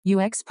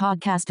UX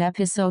Podcast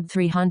Episode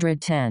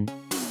 310.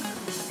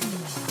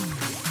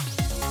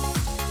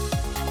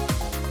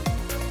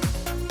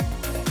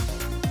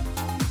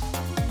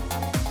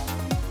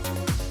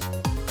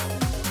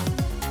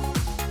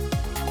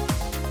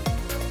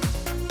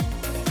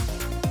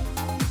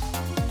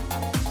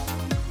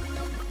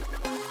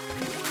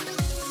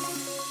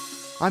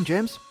 I'm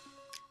James.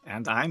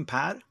 And I'm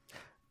Pat.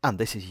 And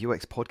this is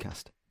UX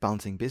Podcast,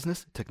 balancing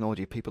business,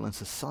 technology, people and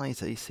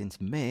society since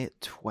May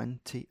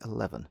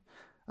 2011.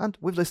 And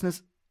with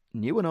listeners,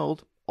 new and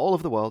old, all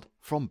over the world,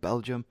 from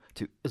Belgium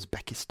to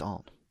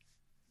Uzbekistan.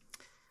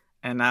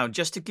 And now,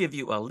 just to give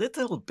you a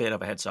little bit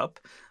of a heads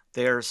up,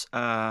 there's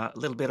a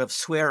little bit of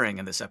swearing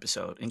in this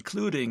episode,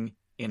 including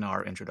in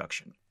our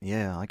introduction.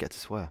 Yeah, I get to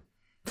swear.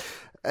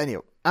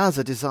 Anyway, as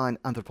a design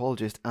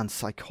anthropologist and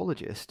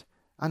psychologist,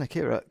 Anna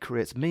Kirah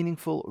creates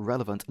meaningful,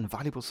 relevant and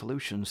valuable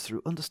solutions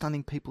through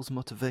understanding people's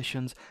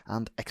motivations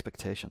and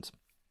expectations.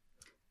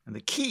 And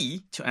the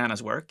key to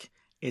Anna's work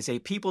is a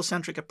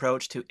people-centric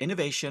approach to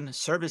innovation,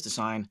 service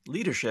design,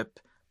 leadership,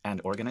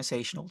 and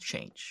organizational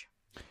change.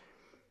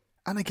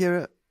 Anna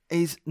Kirah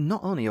is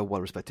not only a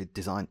well-respected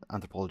design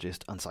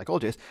anthropologist and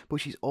psychologist, but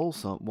she's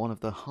also one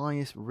of the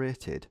highest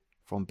rated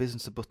from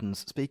Business to Buttons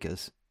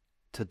speakers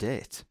to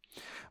date,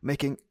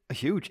 making a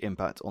huge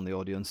impact on the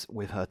audience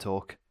with her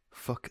talk,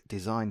 Fuck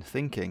Design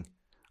Thinking,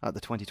 at the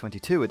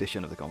 2022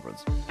 edition of the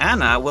conference.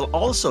 Anna will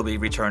also be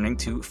returning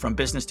to From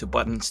Business to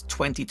Buttons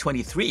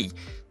 2023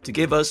 to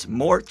give us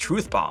more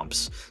truth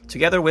bombs,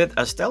 together with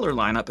a stellar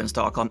lineup in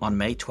Stockholm on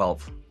May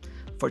 12th.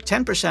 For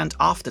 10%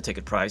 off the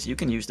ticket price, you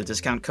can use the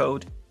discount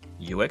code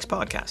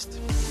UXPodcast.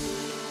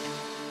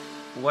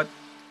 What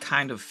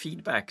kind of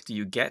feedback do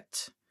you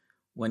get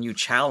when you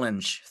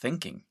challenge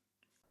thinking?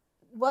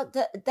 Well,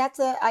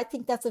 I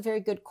think that's a very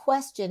good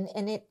question,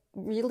 and it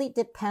really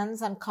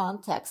depends on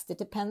context. It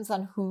depends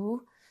on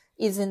who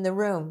is in the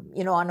room,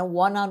 on a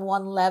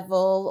one-on-one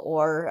level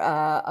or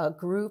a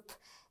group.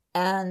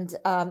 And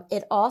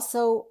it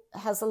also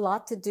has a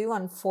lot to do,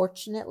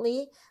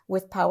 unfortunately,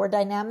 with power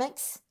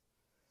dynamics.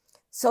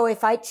 So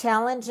if I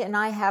challenge and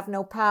I have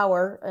no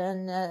power,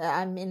 and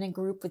I'm in a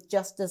group with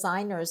just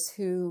designers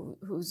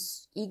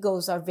whose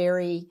egos are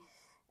very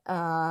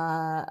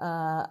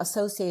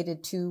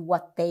associated to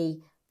what they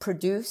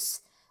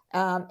produce,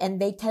 and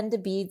they tend to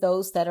be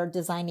those that are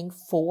designing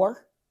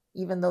for,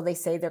 even though they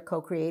say they're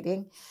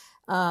co-creating,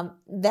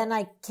 then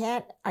I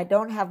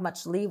don't have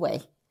much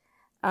leeway.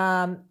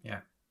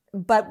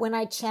 But when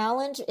I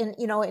challenge,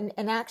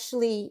 and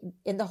actually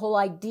in the whole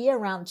idea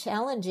around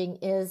challenging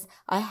is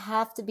I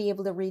have to be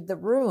able to read the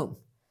room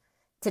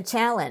to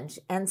challenge.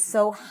 And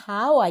so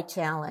how I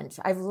challenge,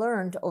 I've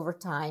learned over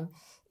time,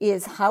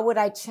 is how would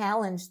I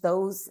challenge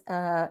those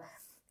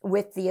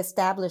with the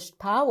established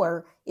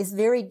power is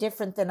very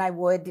different than I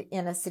would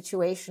in a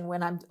situation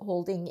when I'm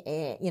holding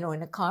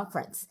in a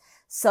conference.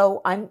 So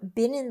I've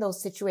been in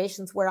those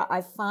situations where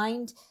I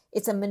find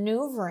it's a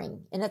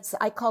maneuvering, and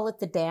I call it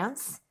the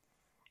dance,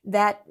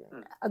 that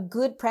a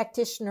good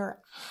practitioner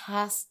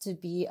has to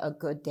be a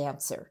good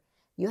dancer.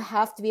 You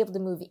have to be able to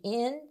move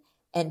in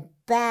and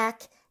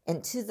back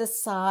and to the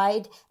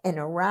side and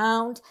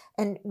around.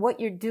 And what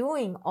you're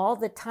doing all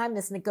the time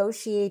is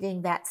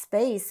negotiating that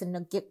space and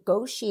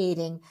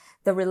negotiating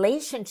the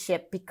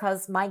relationship,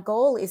 because my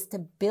goal is to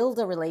build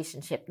a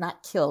relationship,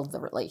 not kill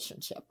the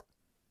relationship.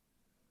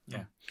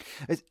 Yeah.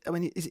 Is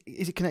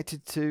it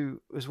connected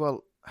to, as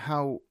well,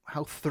 how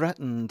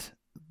threatened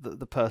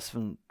the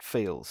person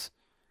feels?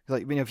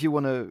 Like, if you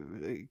want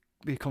to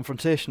be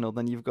confrontational,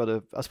 then you've got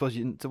to, I suppose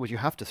you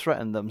have to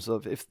threaten them.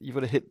 So if you've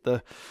got to hit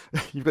the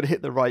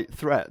right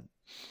threat.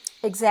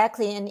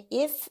 Exactly. And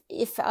if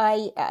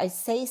I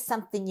say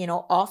something,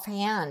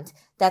 offhand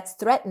that's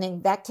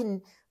threatening, that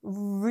can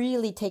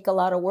really take a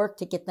lot of work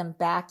to get them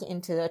back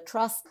into the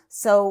trust.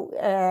 So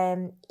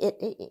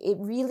it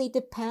really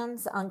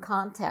depends on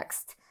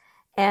context.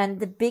 And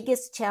the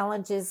biggest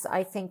challenge is,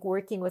 I think,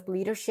 working with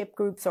leadership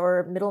groups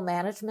or middle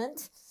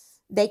management.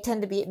 They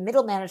tend to be,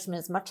 middle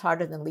management is much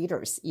harder than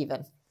leaders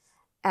even.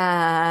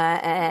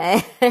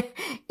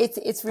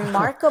 It's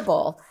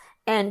remarkable.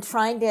 And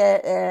trying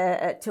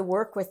to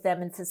work with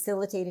them and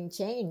facilitating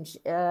change,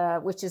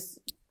 which is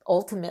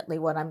ultimately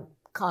what I'm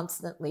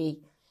constantly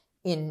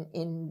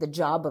in the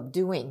job of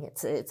doing.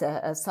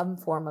 It's some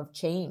form of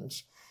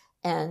change.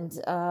 And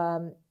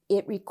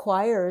it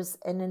requires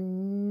an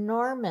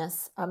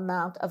enormous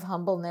amount of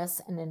humbleness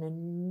and an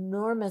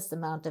enormous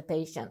amount of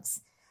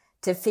patience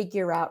to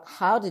figure out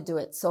how to do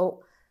it.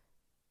 So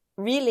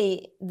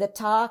really the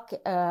talk,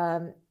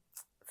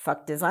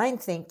 Fuck Design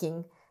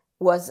Thinking,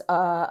 was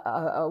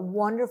a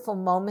wonderful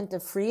moment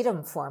of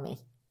freedom for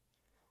me,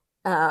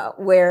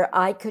 where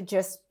I could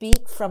just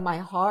speak from my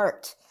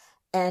heart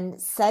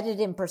and set it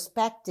in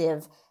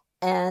perspective.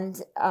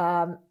 And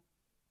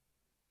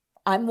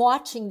I'm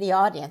watching the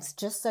audience,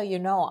 just so you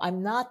know.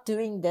 I'm not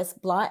doing this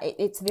blind.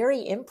 It's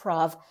very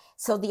improv.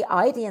 So the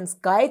audience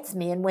guides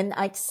me. And when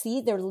I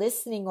see they're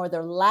listening or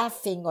they're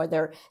laughing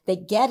or they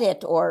get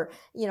it, or,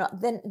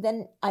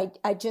 then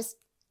I just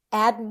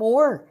add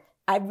more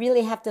I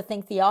really have to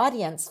thank the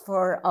audience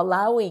for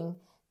allowing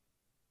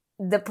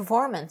the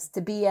performance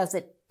to be as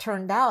it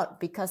turned out,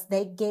 because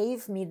they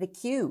gave me the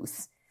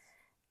cues.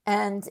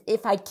 And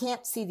if I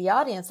can't see the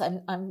audience,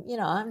 I'm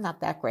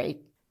not that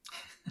great.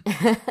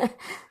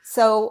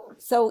 So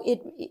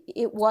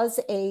it was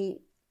a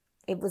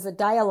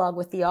dialogue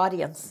with the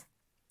audience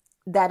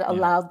that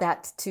allowed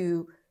that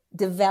to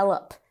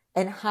develop,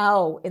 and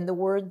how in the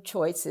word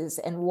choices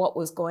and what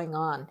was going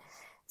on.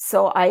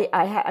 So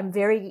I'm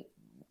very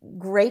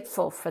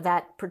grateful for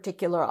that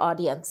particular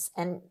audience.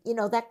 And,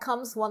 that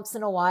comes once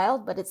in a while,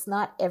 but it's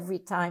not every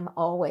time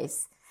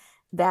always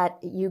that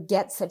you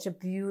get such a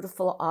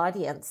beautiful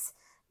audience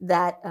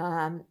that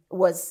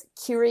was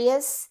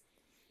curious,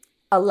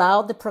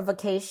 allowed the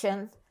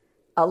provocation,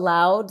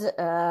 allowed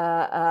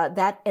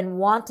that, and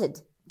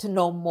wanted to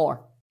know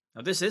more.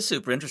 Now, this is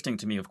super interesting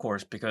to me, of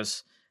course,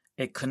 because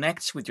it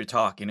connects with your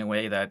talk in a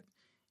way that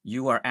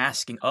you are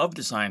asking of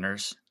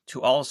designers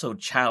to also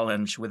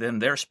challenge within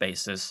their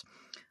spaces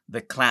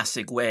the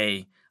classic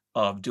way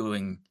of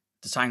doing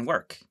design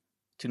work,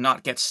 to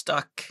not get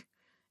stuck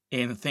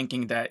in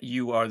thinking that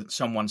you are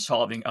someone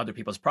solving other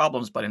people's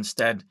problems, but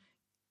instead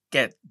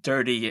get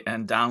dirty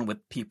and down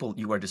with people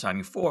you are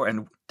designing for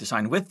and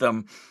design with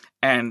them,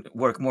 and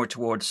work more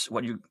towards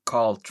what you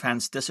call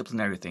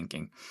transdisciplinary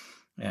thinking,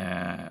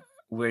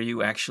 where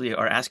you actually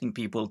are asking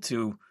people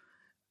to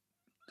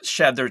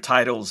shed their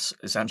titles,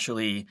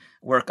 essentially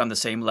work on the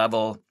same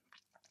level,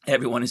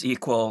 everyone is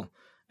equal,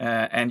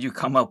 and you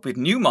come up with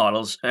new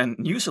models and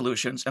new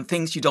solutions and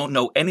things you don't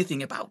know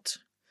anything about.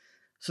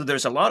 So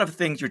there's a lot of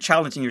things you're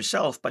challenging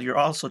yourself, but you're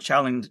also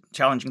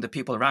challenging the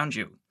people around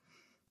you.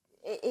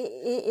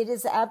 It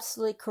is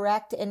absolutely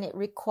correct, and it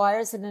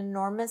requires an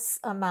enormous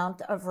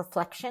amount of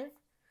reflection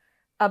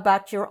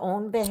about your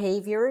own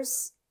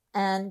behaviors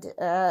and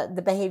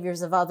the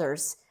behaviors of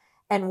others.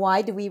 And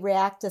why do we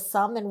react to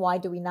some, and why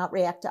do we not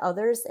react to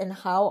others? And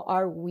how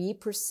are we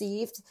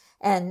perceived,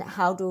 and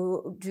how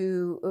do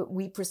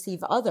we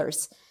perceive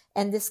others?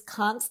 And this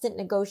constant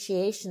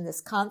negotiation, this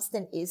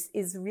constant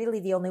is really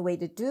the only way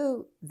to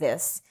do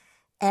this.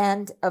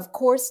 And of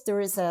course,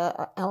 there is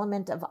a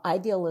element of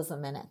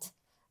idealism in it.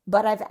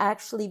 But I've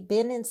actually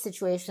been in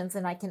situations,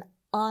 and I can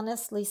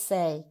honestly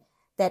say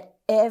that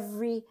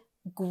every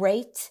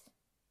great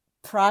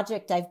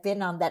project I've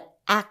been on that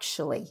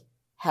actually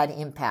had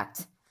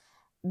impact.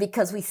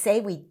 Because we say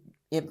we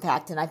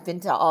impact, and I've been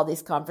to all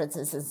these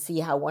conferences and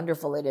see how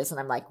wonderful it is, and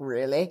I'm like,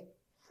 really?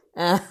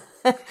 But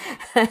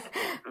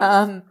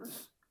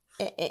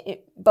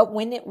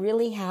when it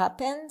really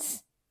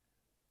happens,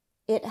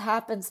 it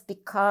happens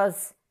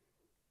because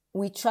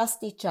we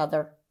trust each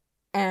other.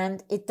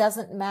 And it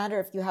doesn't matter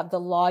if you have the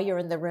lawyer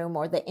in the room,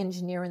 or the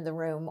engineer in the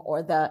room,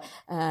 or the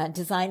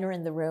designer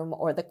in the room,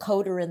 or the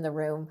coder in the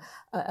room,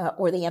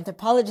 or the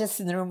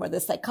anthropologist in the room, or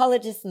the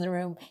psychologist in the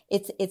room.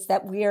 It's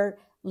that we're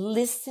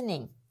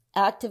listening,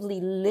 actively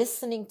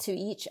listening to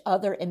each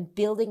other and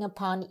building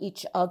upon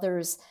each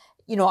other's,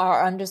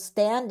 our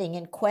understanding,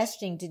 and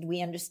questioning, did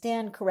we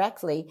understand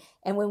correctly?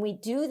 And when we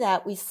do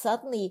that, we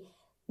suddenly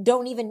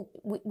don't even,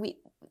 what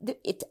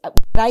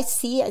I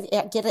see, I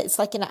get it, it's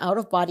like an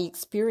out-of-body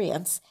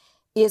experience,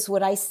 is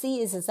what I see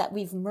is that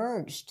we've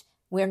merged.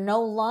 We're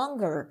no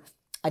longer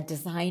a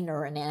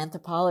designer and an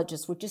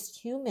anthropologist. We're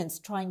just humans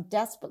trying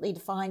desperately to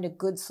find a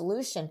good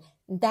solution.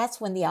 And that's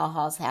when the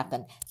ahas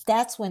happen.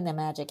 That's when the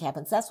magic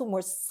happens. That's when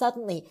we're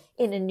suddenly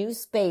in a new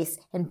space,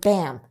 and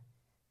bam,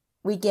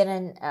 we get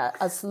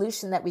a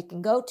solution that we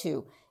can go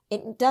to.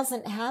 It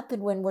doesn't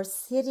happen when we're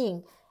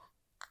sitting,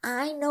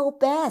 I know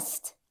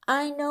best.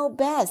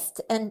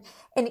 And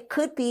it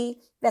could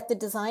be that the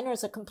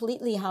designers are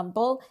completely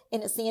humble,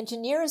 and it's the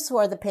engineers who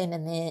are the pain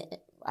in the,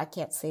 I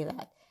can't say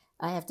that.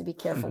 I have to be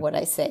careful what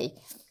I say.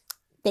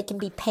 They can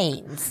be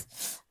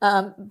pains.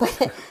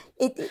 But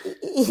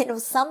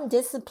some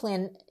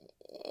discipline,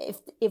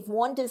 if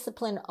one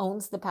discipline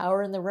owns the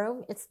power in the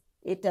room,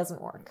 it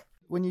doesn't work.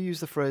 When you use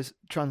the phrase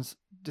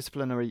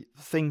transdisciplinary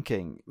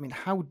thinking, I mean,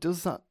 how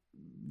does that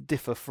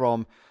differ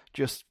from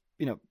just,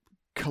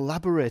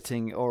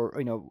 collaborating or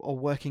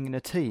working in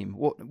a team?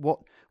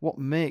 What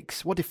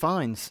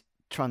defines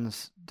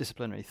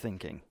transdisciplinary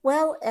thinking?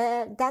 Well,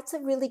 that's a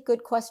really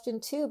good question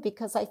too,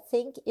 because I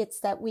think it's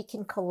that we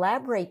can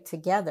collaborate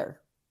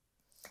together,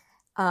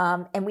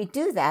 and we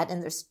do that,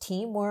 and there's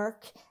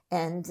teamwork.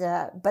 And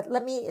but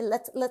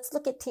let's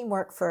look at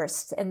teamwork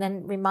first, and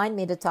then remind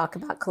me to talk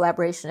about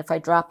collaboration if I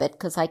drop it,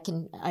 because I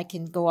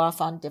can go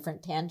off on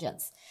different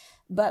tangents.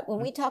 But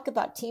when we talk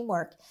about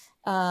teamwork,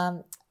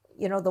 the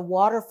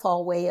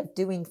waterfall way of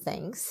doing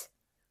things,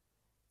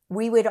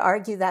 we would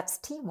argue that's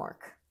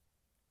teamwork.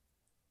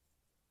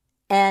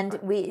 And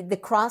the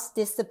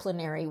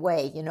cross-disciplinary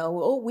way,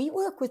 we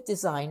work with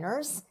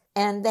designers,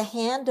 and the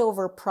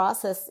handover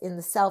process in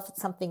the self, it's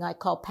something I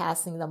call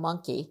passing the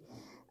monkey.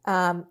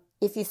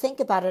 If you think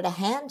about it, a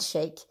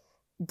handshake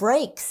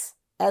breaks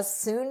as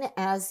soon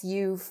as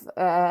you've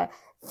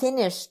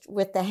finished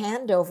with the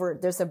handover.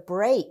 There's a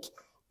break,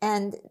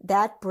 and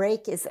that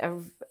break is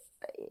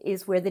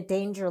where the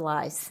danger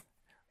lies.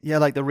 Yeah,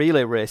 like the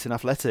relay race in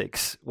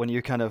athletics, when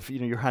you're kind of,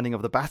 you're handing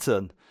over the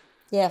baton.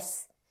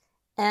 Yes.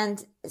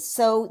 And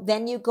so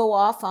then you go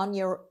off on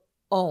your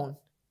own.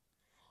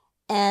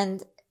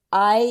 And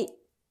I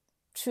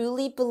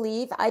truly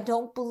believe, I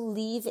don't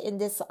believe in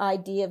this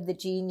idea of the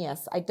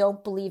genius. I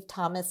don't believe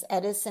Thomas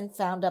Edison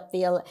found up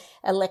the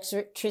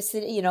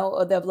electricity,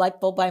 or the light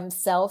bulb by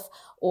himself,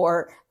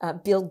 or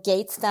Bill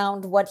Gates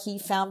found what he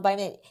found by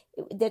me.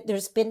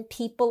 There's been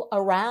people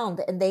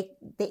around, and they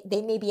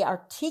maybe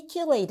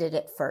articulated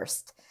it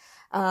first,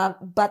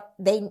 but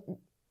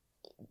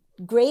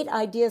great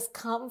ideas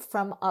come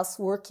from us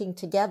working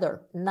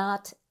together,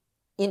 not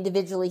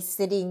individually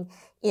sitting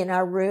in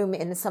our room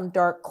in some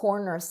dark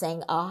corner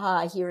saying,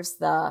 aha, here's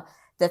the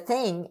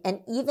thing.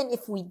 And even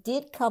if we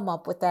did come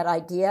up with that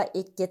idea,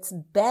 it gets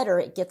better,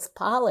 it gets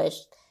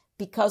polished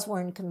because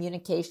we're in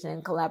communication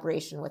and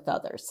collaboration with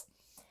others.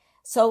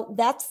 So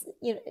that's,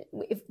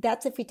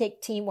 if we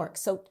take teamwork.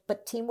 So,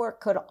 but teamwork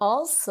could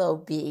also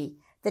be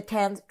the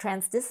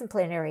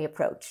transdisciplinary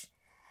approach,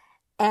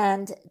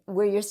 and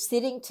where you're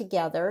sitting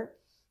together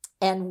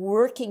and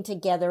working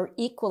together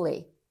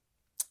equally.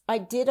 I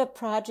did a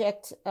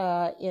project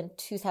in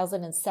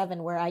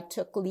 2007 where I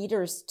took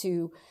leaders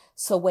to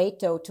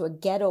Soweto, to a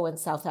ghetto in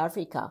South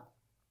Africa,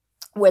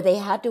 where they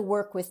had to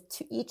work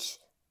with each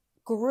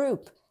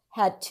group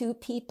had 2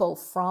 people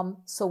from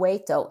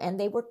Soweto, and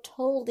they were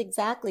told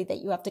exactly that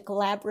you have to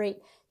collaborate,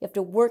 you have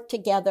to work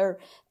together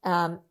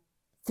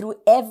through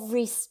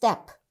every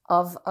step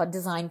of a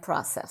design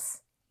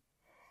process.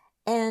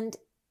 And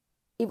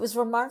it was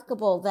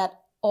remarkable that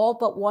all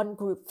but one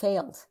group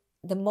failed.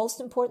 The most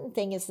important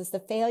thing is the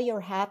failure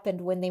happened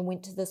when they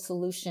went to the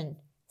solution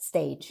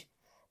stage.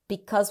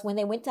 Because when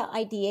they went to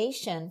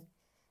ideation,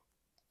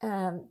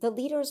 the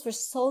leaders were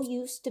so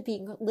used to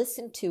being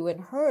listened to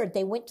and heard,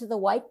 they went to the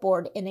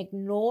whiteboard and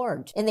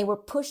ignored. And they were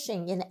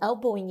pushing and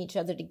elbowing each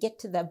other to get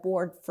to the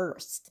board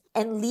first.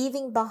 And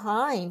leaving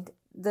behind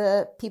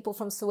the people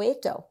from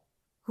Soweto,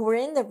 who were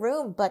in the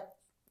room but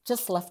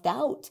just left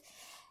out.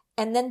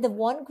 And then the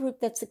one group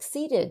that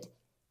succeeded,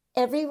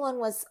 everyone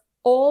was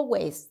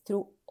always,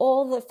 through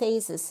all the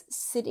phases,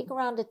 sitting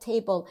around a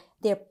table,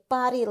 their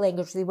body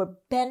language, they were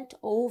bent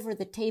over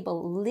the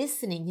table,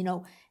 listening,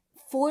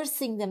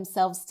 forcing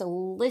themselves to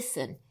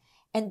listen.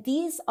 And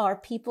these are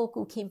people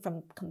who came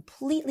from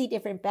completely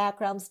different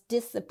backgrounds,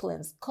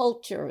 disciplines,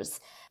 cultures,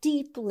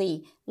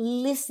 deeply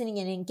listening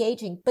and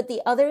engaging. But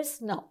the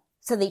others, no.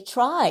 So they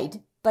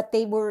tried, but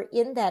they were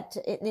in that,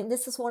 and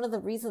this is one of the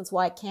reasons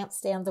why I can't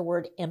stand the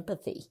word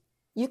empathy.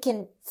 You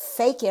can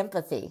fake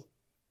empathy,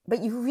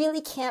 but you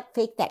really can't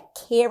fake that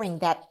caring,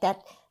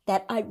 that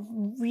I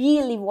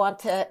really want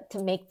to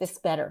make this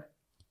better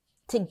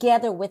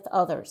together with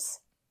others.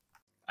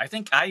 I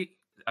think I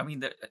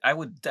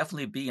would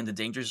definitely be in the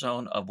danger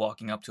zone of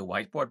walking up to a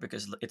whiteboard,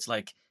 because it's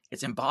like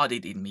it's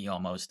embodied in me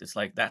almost. It's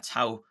like that's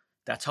how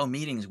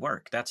meetings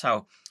work.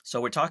 So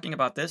we're talking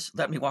about this.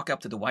 Let me walk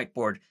up to the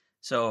whiteboard.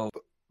 So,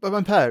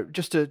 but Per,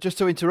 just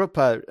to interrupt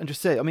Per and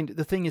just say, I mean,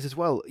 the thing is as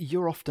well,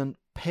 you're often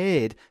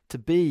paid to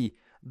be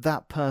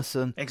that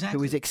person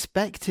who is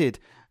expected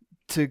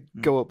to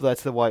go up there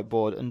to the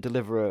whiteboard and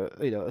deliver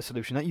a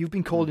solution. That you've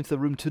been called into the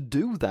room to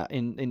do that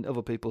in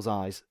other people's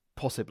eyes,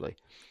 possibly.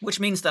 Which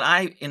means that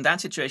I, in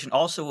that situation,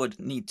 also would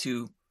need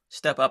to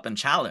step up and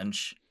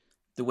challenge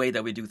the way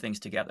that we do things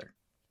together.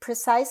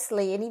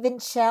 Precisely, and even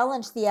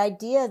challenge the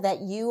idea that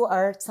you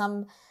are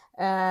some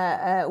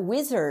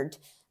wizard,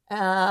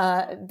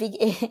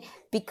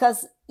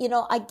 because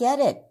I get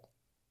it.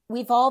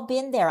 We've all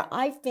been there.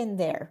 I've been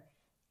there.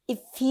 It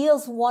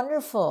feels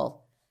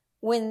wonderful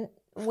when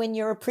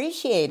you're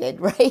appreciated,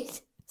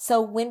 right?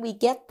 So when we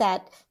get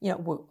that,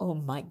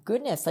 oh my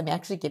goodness, I'm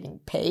actually getting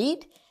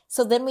paid.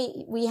 So then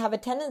we have a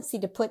tendency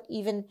to put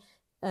even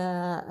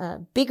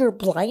bigger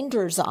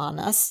blinders on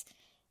us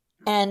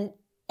and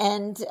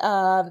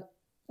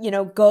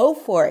go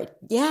for it.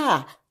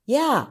 Yeah,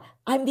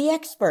 I'm the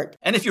expert.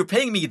 And if you're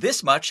paying me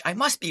this much, I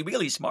must be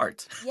really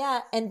smart.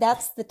 Yeah, and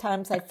that's the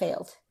times I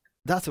failed.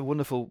 That's a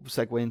wonderful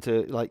segue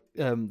into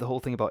the whole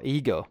thing about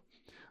ego,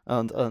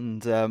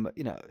 and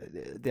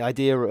the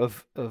idea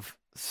of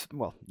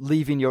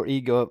leaving your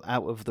ego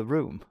out of the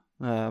room.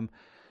 To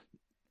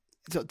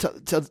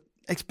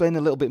explain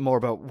a little bit more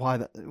about why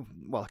that.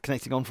 Well,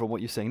 connecting on from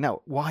what you're saying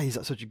now, why is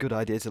that such a good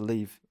idea to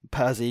leave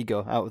Per's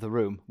ego out of the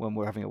room when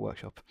we're having a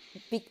workshop?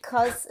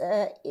 Because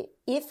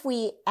if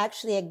we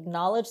actually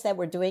acknowledge that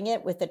we're doing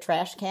it with the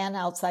trash can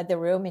outside the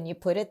room and you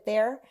put it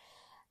there,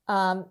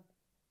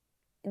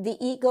 the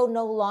ego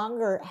no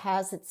longer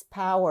has its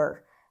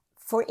power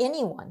for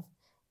anyone.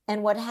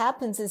 And what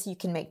happens is you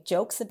can make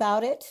jokes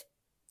about it.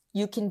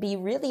 You can be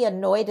really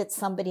annoyed at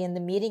somebody in the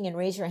meeting and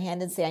raise your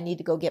hand and say, I need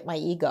to go get my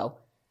ego.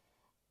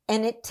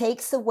 And it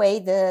takes away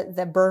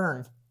the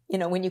burn.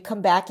 When you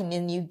come back and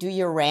then you do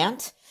your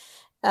rant,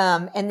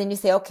 and then you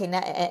say, okay,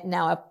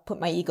 now I put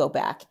my ego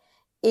back.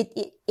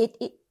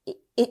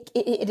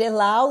 It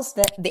allows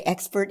the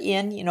expert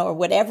in, or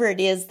whatever it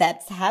is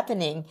that's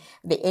happening,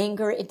 the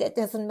anger, it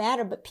doesn't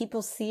matter, but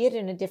people see it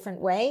in a different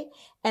way.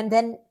 And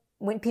then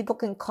when people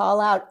can call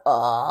out,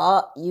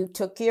 "Oh, you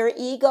took your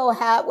ego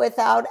hat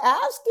without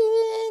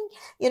asking,"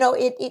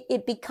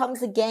 it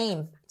becomes a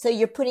game. So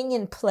you're putting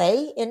in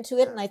play into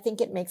it, and I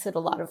think it makes it a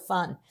lot of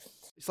fun.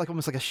 It's like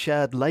almost like a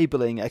shared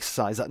labeling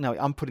exercise. That now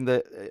I'm putting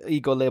the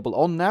ego label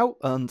on now,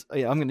 and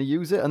I'm going to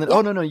use it. And then,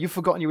 oh no, you've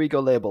forgotten your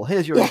ego label.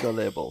 Here's your ego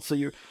label. So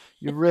you're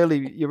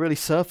really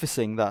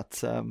surfacing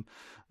that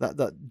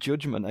that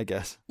judgment, I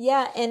guess.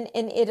 Yeah, and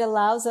it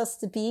allows us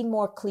to be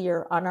more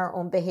clear on our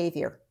own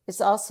behavior. It's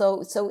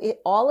also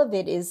all of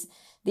it is,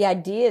 the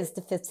idea is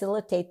to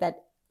facilitate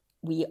that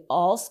we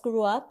all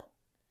screw up,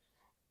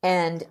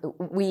 and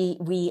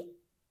we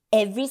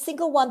every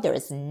single one. There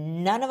is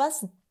none of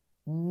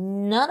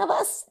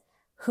us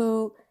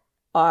who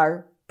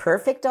are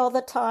perfect all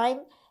the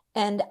time,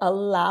 and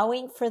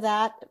allowing for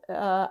that,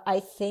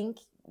 I think,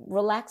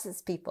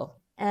 relaxes people.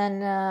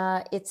 And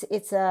I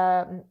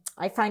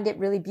find it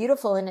really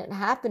beautiful, and it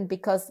happened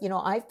because,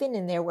 I've been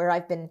in there where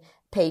I've been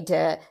paid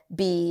to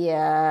be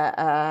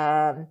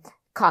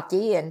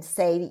cocky and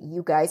say,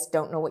 you guys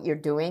don't know what you're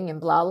doing and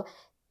blah.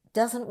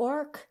 Doesn't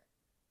work.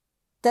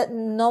 That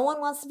no one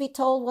wants to be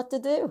told what to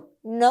do.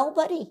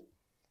 Nobody.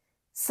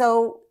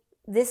 So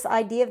this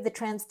idea of the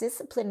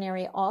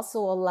transdisciplinary also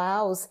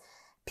allows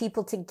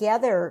people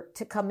together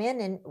to come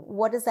in, and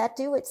what does that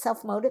do? It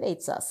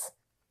self-motivates us.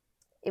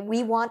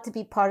 We want to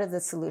be part of the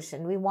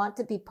solution. We want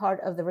to be part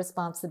of the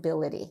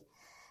responsibility.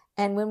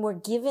 And when we're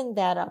given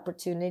that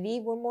opportunity,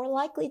 we're more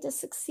likely to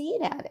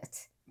succeed at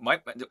it.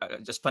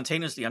 Just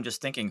spontaneously, I'm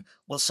just thinking,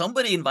 well,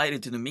 somebody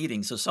invited to the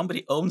meeting, so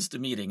somebody owns the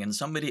meeting, and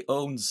somebody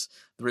owns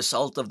the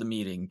result of the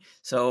meeting.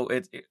 So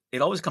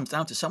it always comes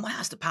down to someone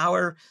has the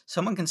power.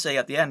 Someone can say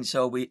at the end,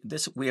 so we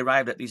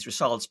arrived at these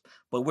results,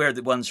 but we're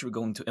the ones who are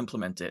going to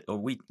implement it, or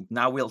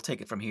we'll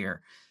take it from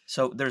here.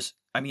 So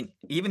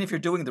even if you're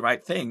doing the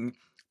right thing,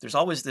 there's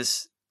always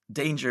this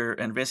danger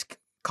and risk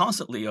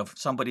constantly of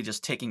somebody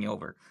just taking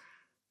over.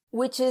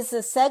 Which is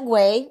a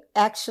segue,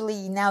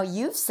 actually now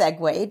you've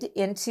segued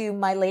into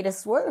my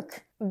latest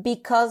work.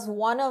 Because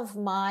one of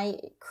my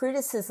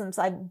criticisms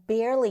I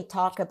barely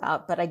talk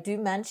about, but I do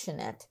mention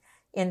it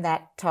in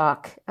that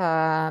talk,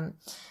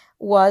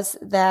 was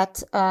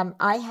that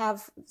I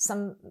have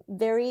some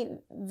very,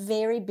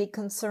 very big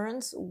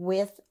concerns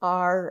with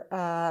our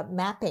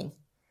mapping.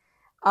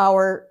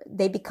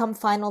 They become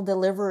final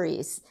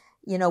deliveries,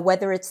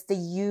 whether it's the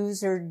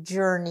user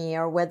journey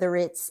or whether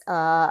it's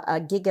a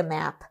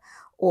gigamap,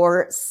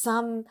 or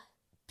some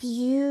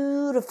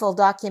beautiful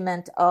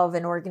document of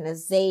an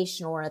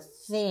organization or a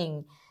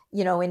thing,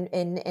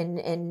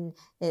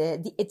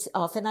 it's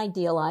often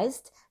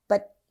idealized.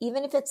 But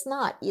even if it's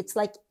not, it's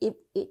like it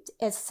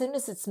as soon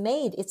as it's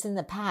made, it's in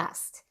the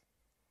past.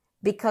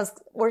 Because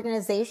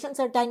organizations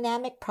are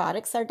dynamic,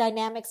 products are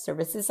dynamic,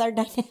 services are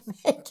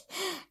dynamic.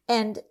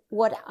 And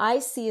what I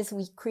see is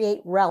we create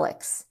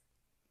relics.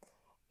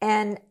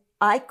 And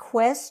I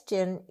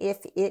question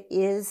if it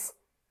is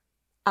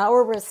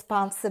our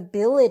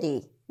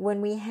responsibility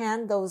when we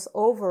hand those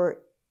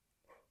over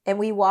and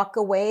we walk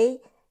away,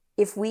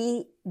 if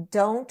we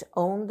don't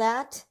own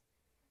that,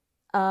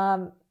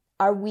 are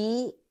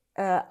we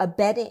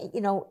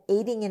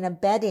aiding and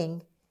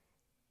abetting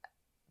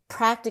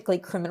practically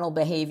criminal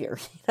behavior?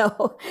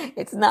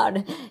 It's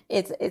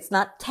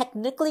not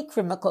technically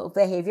criminal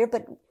behavior,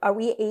 but are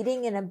we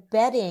aiding and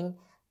abetting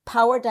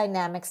power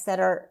dynamics that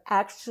are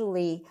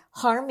actually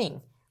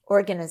harming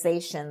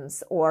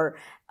organizations or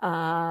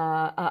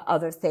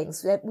other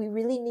things? That we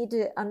really need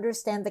to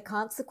understand the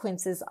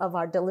consequences of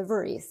our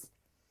deliveries.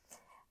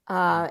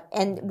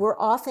 And we're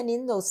often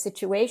in those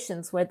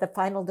situations where the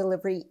final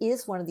delivery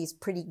is one of these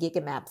pretty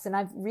gigamaps. And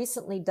I've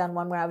recently done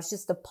one where I was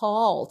just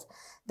appalled.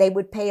 They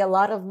would pay a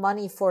lot of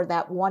money for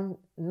that one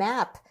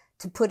map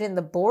to put in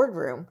the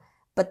boardroom,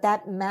 but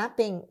that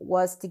mapping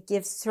was to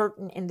give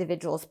certain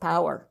individuals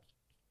power.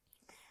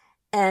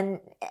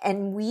 And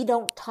we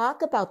don't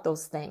talk about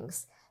those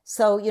things.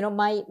 So,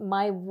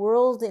 my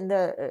world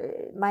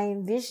my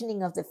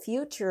envisioning of the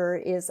future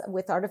is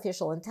with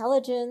artificial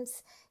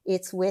intelligence.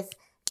 It's with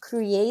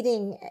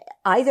creating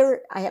I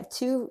have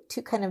two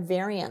kind of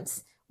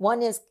variants.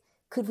 One is,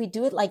 could we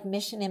do it like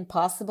Mission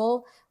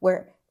Impossible,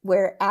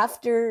 where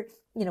after,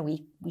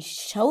 we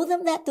show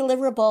them that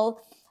deliverable,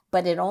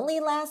 but it only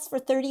lasts for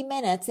 30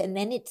 minutes and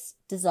then it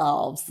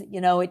dissolves.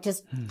 It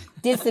just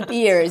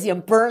disappears,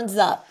 burns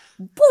up.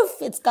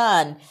 Poof, it's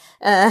gone.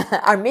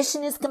 Our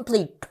mission is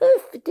complete.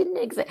 Poof, it didn't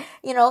exist.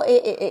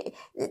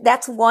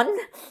 That's one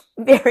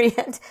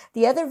variant.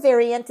 The other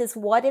variant is,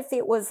 what if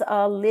it was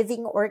a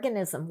living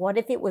organism? What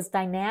if it was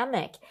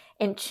dynamic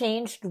and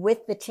changed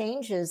with the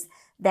changes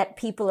that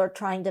people are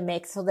trying to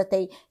make, so that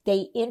they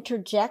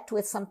interject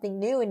with something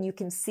new and you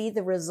can see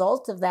the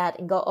result of that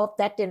and go, oh,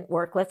 that didn't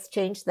work. Let's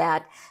change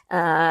that.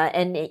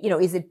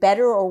 Is it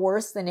better or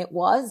worse than it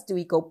was? Do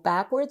we go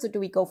backwards or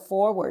do we go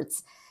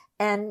forwards?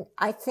 And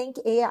I think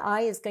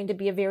AI is going to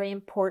be a very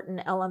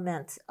important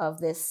element of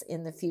this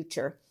in the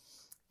future,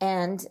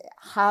 and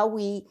how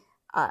we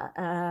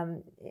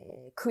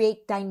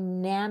create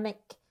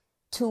dynamic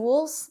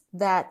tools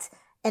that,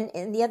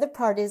 and the other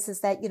part is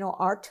that,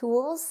 our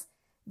tools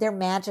they're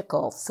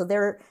magical. So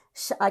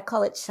I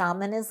call it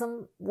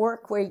shamanism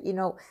work, where,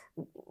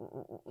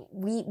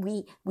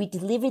 we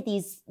deliver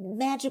these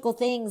magical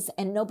things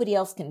and nobody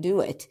else can do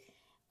it.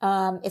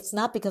 It's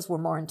not because we're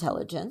more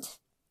intelligent.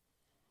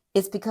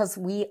 It's because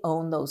we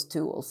own those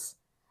tools.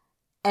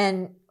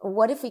 And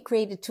what if we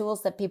created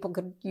tools that people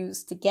could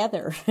use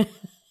together?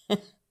 Yeah.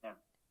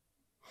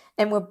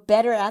 And we're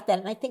better at that.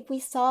 And I think we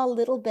saw a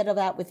little bit of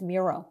that with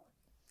Miro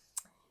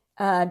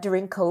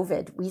during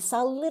COVID. We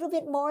saw a little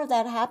bit more of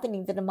that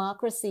happening, the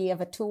democracy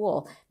of a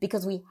tool,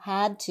 because we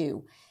had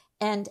to.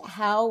 And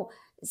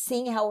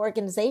seeing how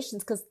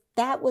organizations, because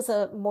that was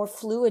a more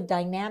fluid,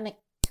 dynamic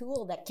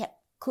tool that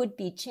could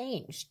be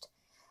changed.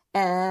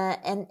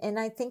 And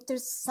I think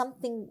there's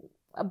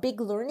a big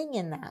learning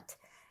in that.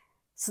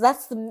 So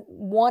that's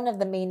one of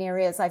the main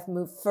areas I've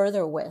moved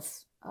further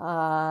with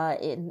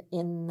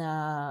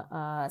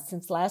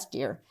since last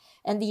year.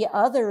 And the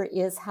other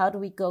is, how do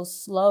we go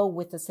slow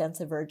with a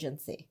sense of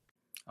urgency?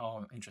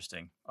 Oh,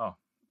 interesting. Oh,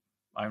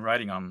 I'm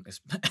writing on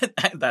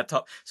that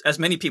top, as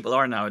many people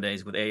are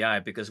nowadays with AI,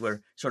 because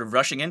we're sort of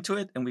rushing into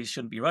it, and we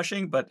shouldn't be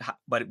rushing, but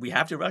we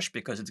have to rush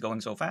because it's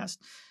going so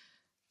fast.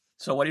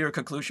 So what are your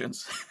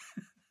conclusions?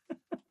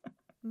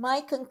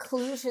 My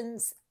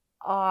conclusions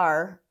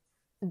are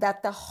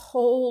that the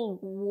whole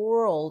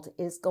world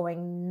is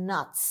going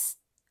nuts,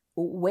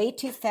 way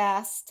too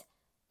fast,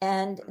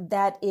 and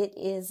that it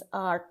is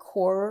our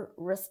core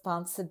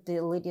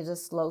responsibility to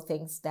slow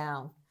things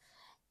down.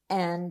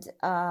 And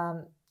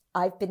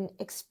I've been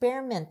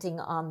experimenting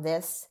on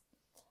this,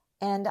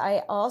 and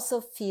I also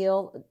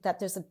feel that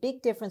there's a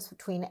big difference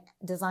between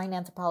design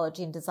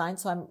anthropology and design.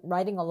 So I'm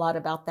writing a lot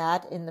about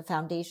that in the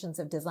Foundations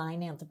of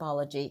Design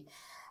Anthropology,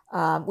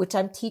 which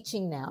I'm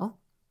teaching now.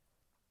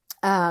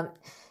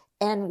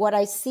 And what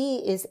I see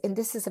is, and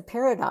this is a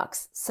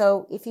paradox.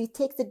 So if you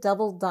take the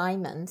double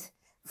diamond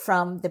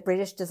from the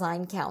British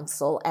Design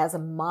Council as a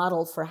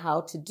model for how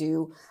to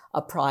do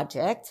a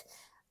project,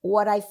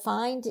 what I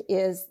find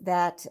is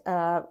that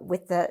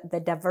with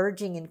the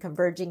diverging and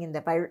converging and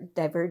the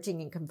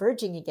diverging and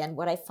converging again,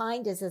 what I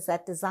find is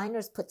that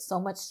designers put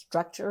so much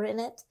structure in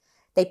it.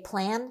 They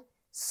plan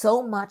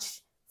so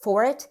much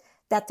for it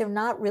that they're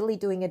not really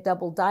doing a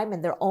double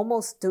diamond. They're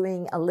almost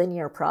doing a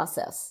linear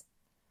process.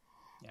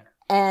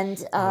 And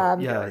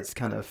it's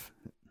kind of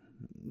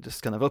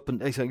up and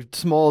it's like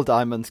small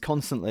diamonds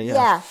constantly.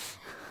 Yeah.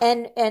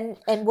 And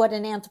what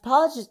an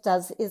anthropologist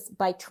does is,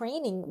 by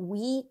training,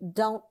 we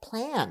don't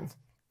plan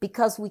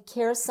because we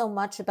care so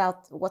much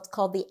about what's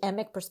called the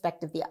emic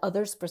perspective, the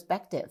other's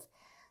perspective.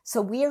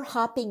 So we're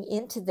hopping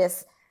into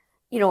this,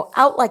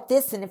 out like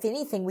this. And if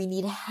anything, we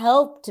need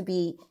help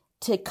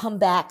to come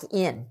back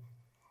in,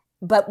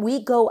 but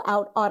we go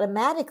out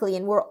automatically,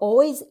 and we're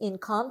always in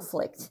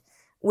conflict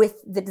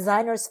with the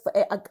designers.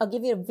 I'll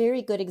give you a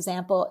very good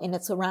example, and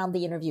it's around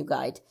the interview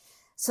guide.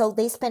 So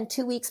they spend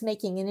 2 weeks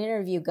making an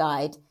interview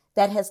guide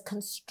that has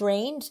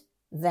constrained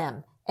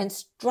them and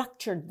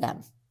structured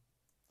them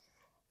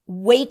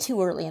way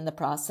too early in the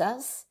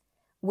process,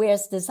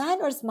 whereas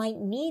designers might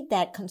need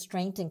that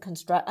constraint and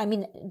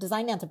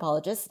design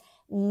anthropologists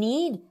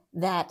need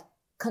that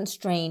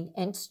constraint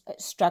and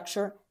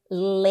structure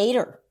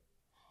later.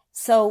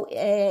 So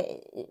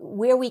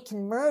where we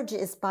can merge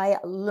is by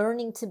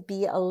learning to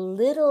be a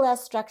little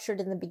less structured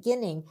in the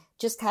beginning,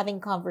 just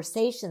having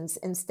conversations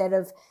instead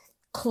of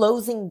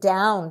closing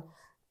down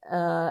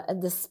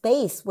the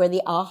space where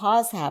the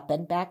ahas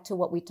happen. Back to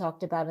what we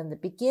talked about in the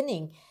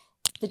beginning,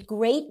 the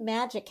great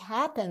magic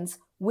happens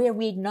where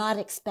we're not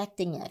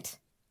expecting it.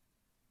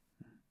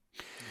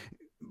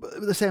 But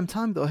at the same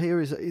time, though,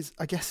 here is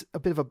I guess a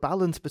bit of a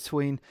balance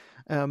between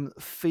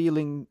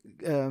feeling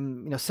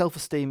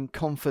self-esteem,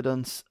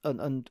 confidence,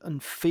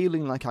 and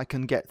feeling like I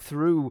can get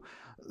through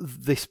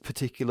this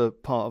particular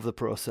part of the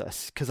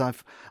process because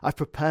I've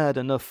prepared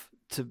enough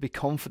to be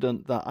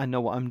confident that I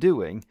know what I'm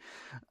doing,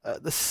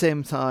 at the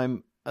same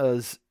time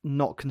as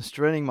not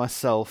constraining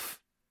myself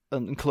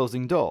and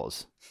closing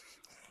doors.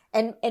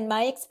 And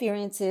my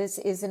experience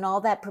is in all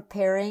that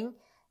preparing.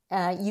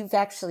 You've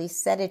actually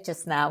said it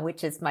just now,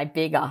 which is my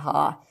big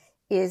aha,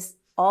 is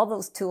all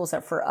those tools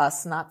are for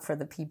us, not for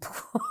the people.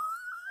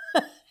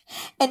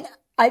 And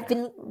I've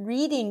been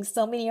reading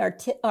so many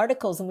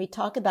articles, and we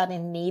talk about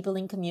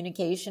enabling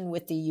communication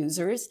with the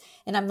users.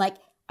 And I'm like,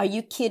 are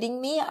you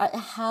kidding me?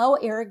 How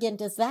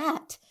arrogant is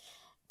that?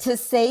 To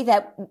say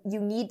that you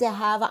need to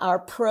have our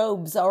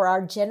probes or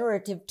our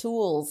generative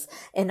tools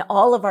and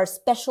all of our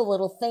special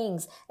little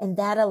things, and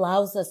that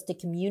allows us to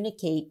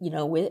communicate,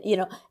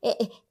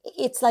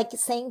 it's like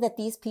saying that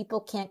these people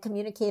can't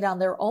communicate on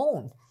their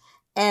own.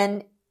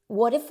 And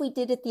what if we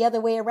did it the other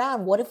way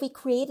around? What if we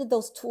created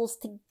those tools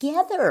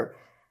together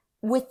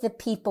with the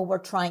people we're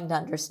trying to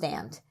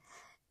understand?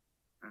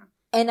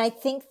 And I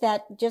think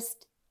that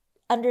just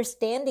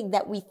understanding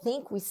that we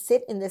think we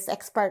sit in this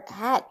expert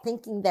hat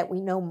thinking that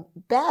we know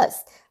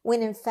best,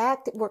 when in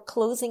fact we're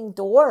closing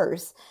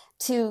doors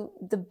to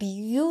the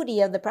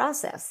beauty of the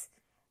process.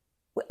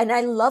 And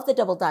I love the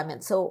double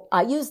diamond. So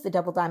I use the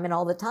double diamond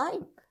all the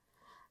time.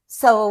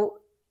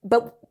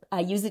 But I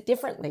use it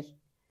differently.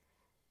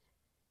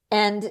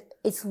 And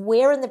it's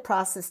where in the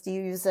process do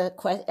you use a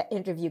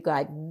interview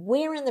guide?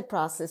 Where in the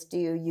process do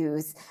you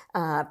use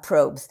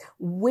probes?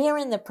 Where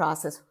in the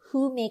process?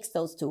 Who makes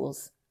those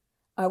tools?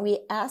 Are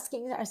we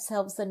asking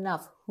ourselves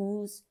enough?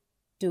 Who's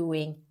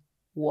doing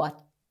what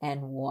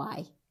and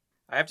why?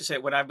 I have to say,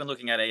 when I've been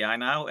looking at AI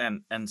now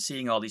and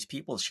seeing all these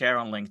people share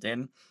on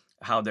LinkedIn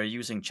how they're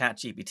using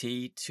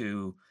ChatGPT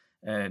to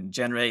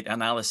generate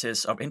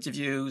analysis of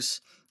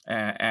interviews,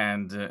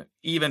 and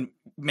even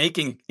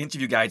making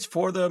interview guides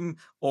for them,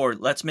 or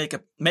let's make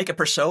a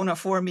persona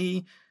for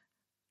me.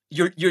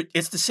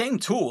 It's the same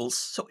tools,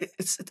 so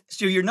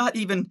you're not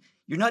even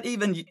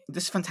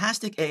this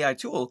fantastic AI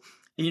tool.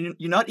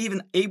 You're not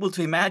even able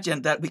to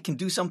imagine that we can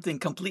do something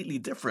completely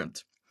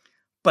different.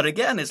 But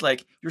again, it's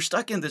like you're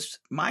stuck in this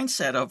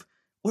mindset of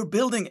we're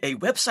building a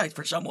website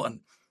for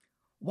someone.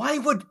 Why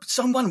would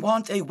someone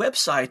want a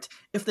website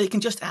if they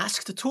can just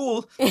ask the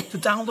tool to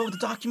download the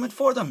document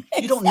for them?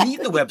 You don't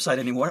need the website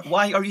anymore.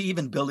 Why are you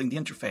even building the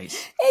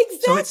interface? Exactly.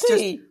 So it's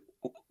just,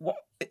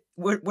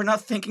 we're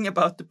not thinking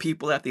about the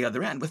people at the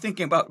other end. We're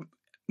thinking about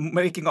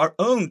making our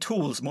own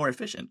tools more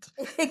efficient.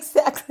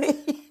 Exactly.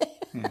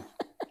 Yeah.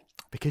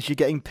 Because you're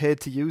getting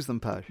paid to use them,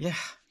 Paj. Yeah.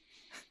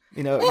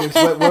 You know,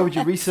 where would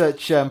your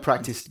research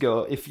practice go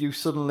if you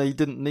suddenly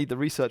didn't need the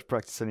research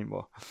practice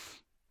anymore?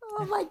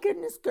 Oh my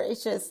goodness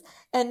gracious!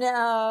 And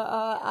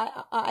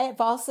I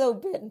have also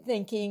been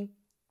thinking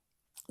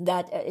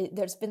that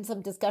there's been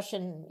some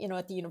discussion,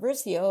 at the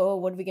university. Oh,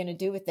 what are we going to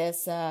do with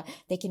this?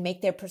 They can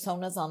make their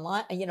personas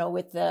online,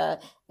 with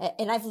the.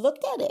 And I've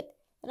looked at it,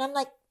 and I'm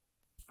like,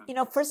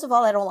 first of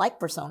all, I don't like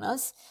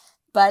personas,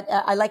 but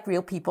I like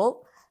real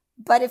people.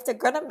 But if they're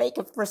going to make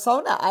a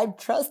persona, I'd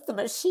trust the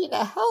machine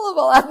a hell of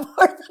a lot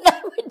more than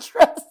I would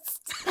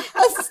trust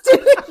a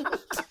student.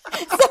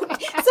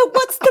 So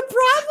what's the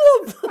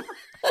problem?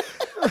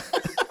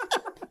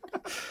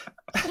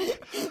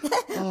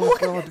 Oh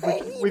God,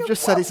 we've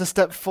just said it's a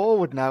step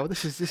forward now.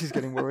 This is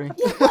getting worrying.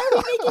 Yeah, why are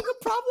we making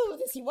a problem with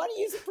this? You want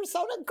to use a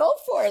persona? Go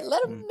for it.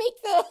 Let them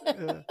make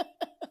the.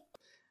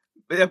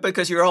 Yeah,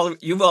 because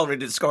you've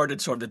already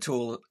discarded sort of the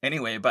tool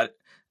anyway. But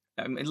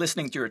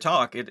listening to your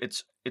talk,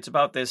 it's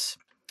about this.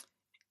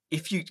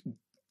 If you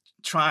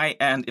try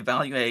and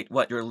evaluate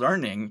what you're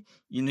learning,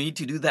 you need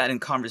to do that in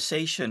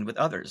conversation with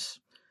others.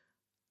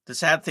 The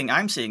sad thing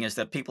I'm seeing is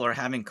that people are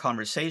having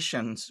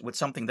conversations with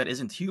something that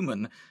isn't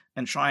human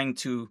and trying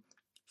to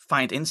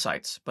find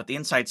insights, but the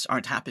insights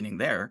aren't happening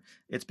there.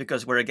 It's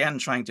because we're again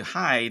trying to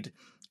hide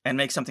and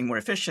make something more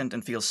efficient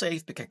and feel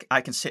safe, because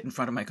I can sit in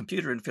front of my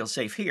computer and feel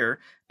safe here,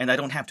 and I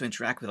don't have to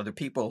interact with other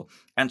people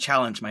and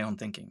challenge my own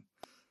thinking.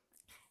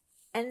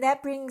 And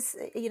that brings,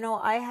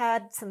 I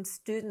had some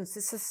students,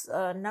 this is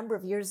a number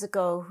of years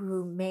ago,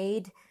 who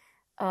made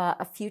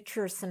a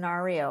future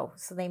scenario.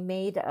 So they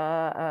made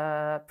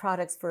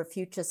products for a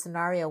future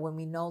scenario when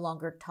we no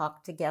longer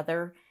talk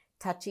together,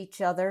 touch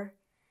each other.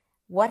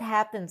 What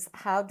happens?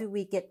 How do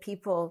we get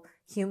people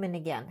human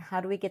again?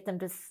 How do we get them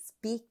to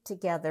speak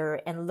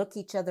together and look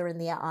each other in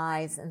the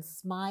eyes and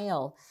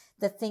smile?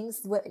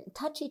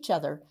 Touch each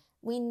other.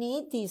 We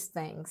need these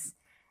things.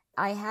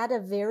 I had a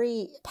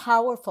very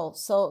powerful,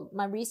 so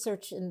my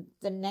research in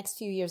the next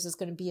few years is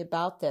going to be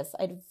about this.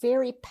 I had a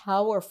very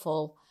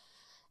powerful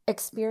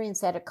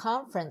experience at a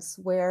conference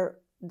where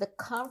the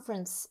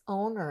conference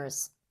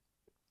owners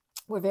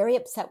were very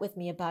upset with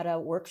me about a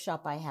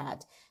workshop I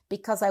had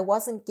because I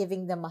wasn't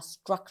giving them a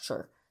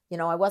structure.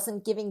 I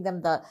wasn't giving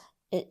them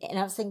and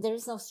I was saying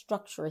there's no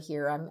structure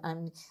here.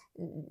 And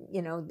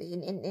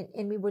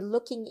we were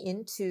looking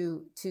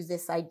into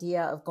this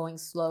idea of going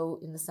slow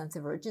in the sense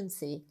of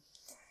urgency.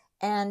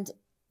 And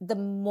the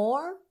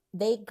more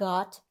they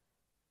got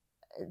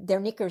their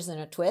knickers in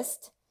a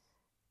twist,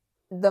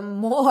 the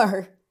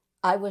more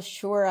I was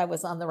sure I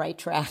was on the right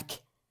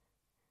track.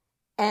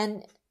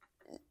 And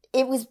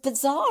it was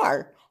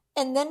bizarre.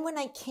 And then when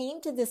I came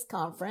to this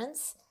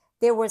conference,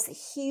 there was a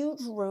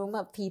huge room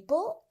of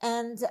people.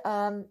 And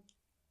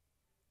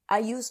I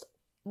used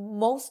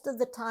most of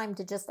the time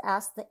to just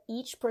ask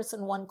each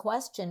person one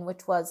question,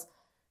 which was,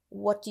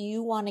 what do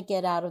you want to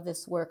get out of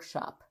this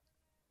workshop?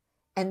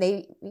 And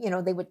they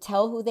would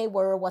tell who they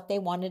were, what they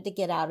wanted to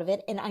get out of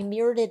it. And I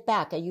mirrored it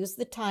back. I used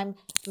the time.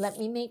 Let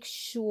me make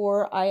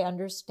sure I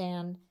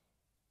understand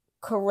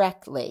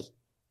correctly.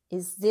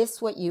 Is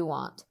this what you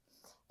want?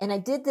 And I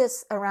did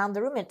this around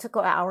the room. It took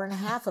an hour and a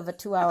half of a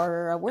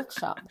 2-hour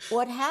workshop.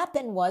 What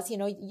happened was,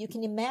 you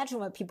can imagine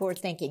what people were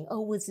thinking.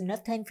 Oh, was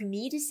enough time for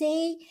me to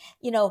say?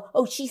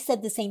 Oh, she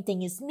said the same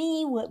thing as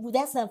me. Well,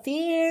 that's not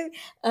fair.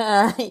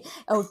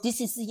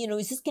 This is,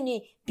 is this going to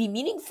be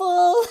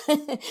meaningful?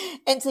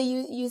 And so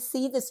you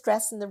see the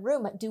stress in the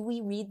room. Do we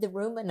read the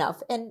room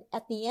enough? And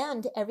at the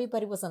end,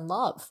 everybody was in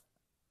love.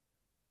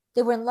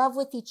 They were in love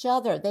with each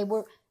other.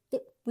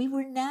 We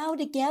were now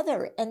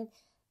together. And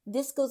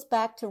this goes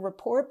back to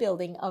rapport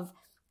building of,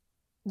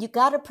 you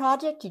got a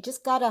project, you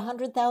just got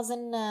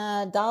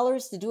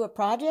 $100,000 to do a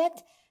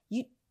project,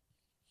 you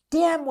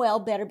damn well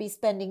better be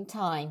spending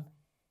time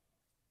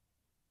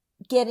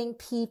getting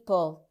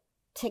people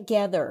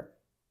together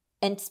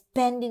and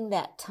spending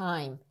that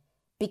time,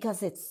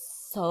 because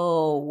it's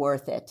so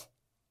worth it.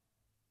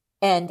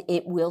 And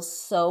it will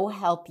so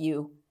help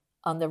you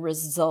on the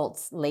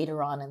results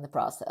later on in the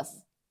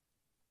process.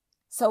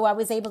 So I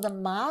was able to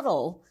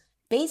model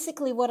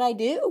basically what I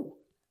do.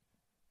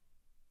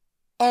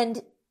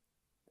 And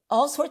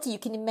all sorts of, you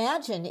can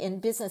imagine in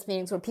business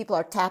meetings where people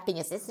are tapping,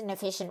 is this an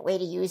efficient way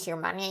to use your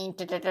money?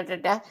 Da, da, da, da,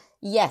 da.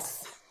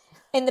 Yes.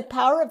 And the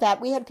power of that,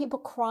 we had people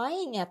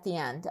crying at the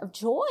end of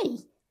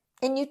joy.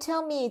 And you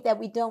tell me that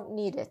we don't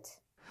need it.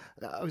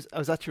 I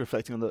was actually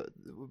reflecting on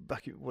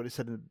back at what he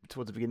said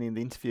towards the beginning of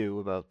the interview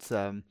about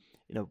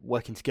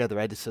working together,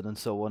 Edison and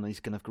so on, these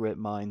kind of great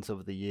minds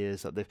over the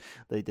years that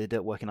they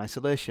don't work in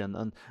isolation.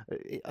 And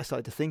I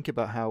started to think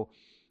about how,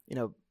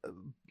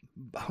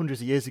 hundreds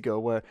of years ago,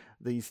 where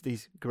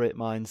these great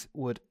minds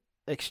would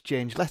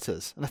exchange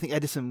letters, and I think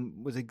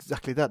Edison was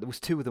exactly that. There was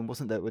two of them,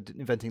 wasn't there, were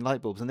inventing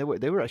light bulbs, and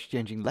they were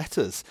exchanging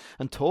letters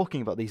and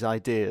talking about these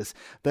ideas.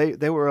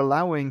 They were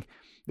allowing.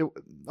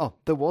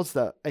 There was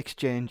that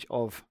exchange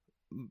of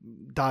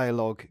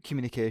dialogue,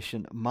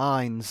 communication,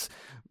 minds,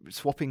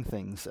 swapping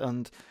things,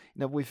 and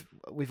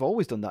we've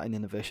always done that in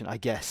innovation, I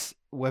guess.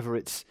 Whether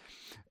it's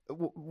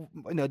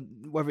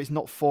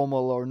not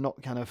formal or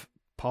not kind of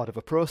part of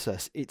a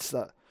process, it's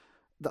that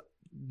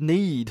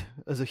need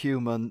as a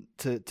human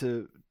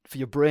for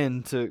your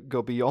brain to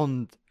go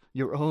beyond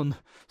your own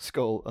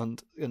skull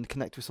and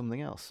connect with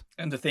something else.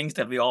 And the things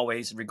that we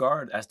always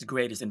regard as the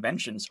greatest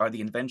inventions are the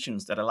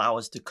inventions that allow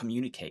us to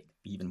communicate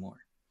even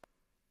more.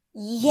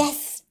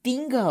 Yes,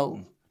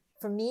 bingo.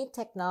 For me,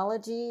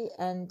 technology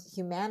and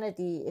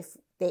humanity, if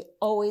they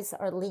always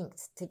are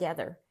linked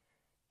together,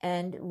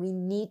 and we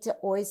need to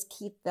always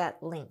keep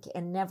that link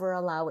and never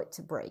allow it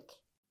to break.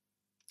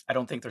 I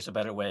don't think there's a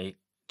better way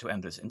to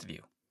end this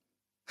interview.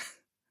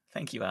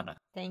 Thank you, Anna.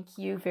 Thank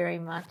you very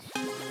much.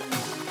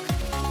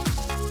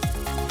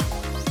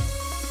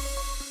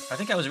 I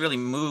think I was really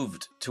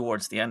moved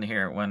towards the end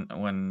here when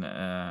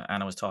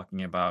Anna was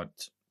talking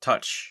about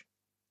touch,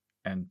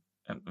 and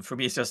for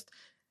me, it's just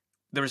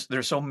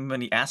there's so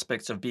many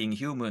aspects of being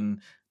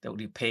human that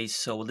we pay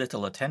so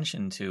little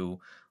attention to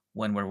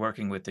when we're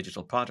working with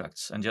digital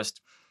products, and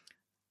just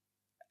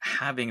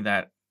having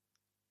that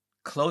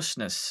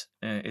closeness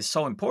is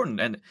so important.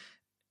 And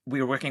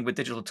we're working with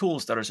digital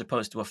tools that are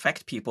supposed to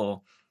affect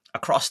people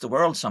across the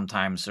world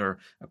sometimes, or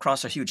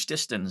across a huge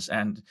distance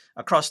and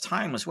across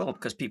time as well,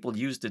 because people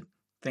use the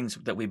things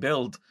that we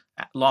build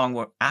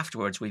long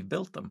afterwards we've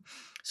built them.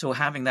 So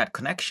having that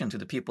connection to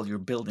the people you're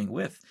building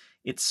with,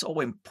 it's so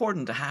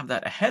important to have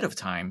that ahead of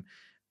time,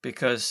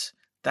 because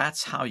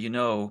that's how you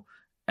know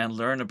and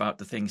learn about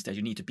the things that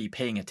you need to be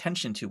paying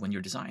attention to when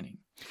you're designing.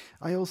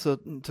 I also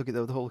took it,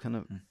 though, the whole kind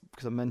of,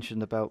 because I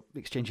mentioned about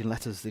exchanging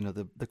letters,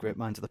 the great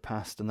minds of the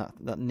past, and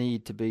that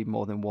need to be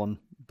more than one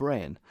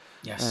brain.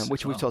 Yes,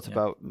 which we've talked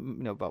about,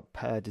 about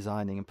pair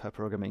designing and pair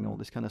programming, all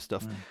this kind of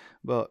stuff.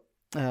 But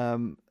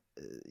I'm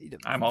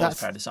always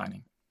pair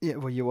designing. Yeah,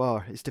 well, you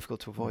are. It's difficult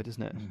to avoid,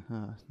 isn't it?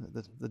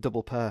 The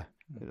double pair.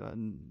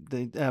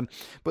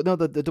 But no,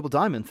 the double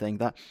diamond thing,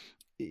 that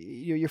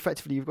you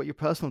effectively, you've got your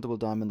personal double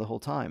diamond the whole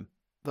time.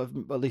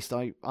 At least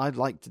I'd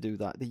like to do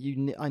that.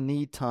 I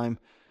need time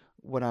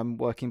when I'm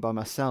working by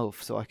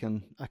myself, so I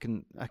can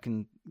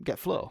get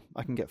flow,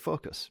 I can get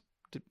focus,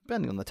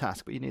 depending on the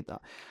task. But you need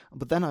that.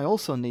 But then I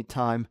also need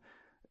time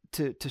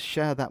to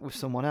share that with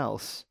someone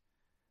else,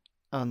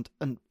 and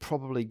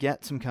probably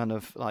get some kind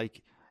of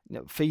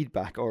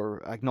feedback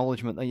or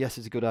acknowledgement that yes,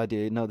 it's a good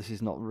idea. No, this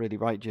is not really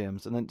right,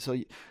 James. And then so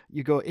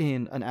you go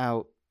in and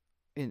out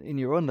in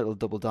your own little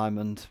double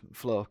diamond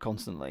flow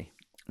constantly.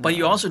 But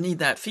you also need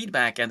that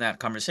feedback and that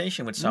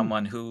conversation with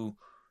someone who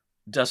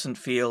doesn't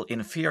feel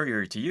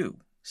inferior to you.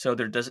 So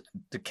there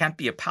can't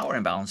be a power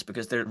imbalance,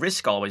 because the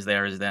risk always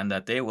there is then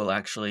that they will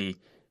actually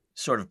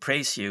sort of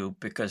praise you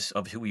because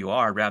of who you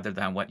are rather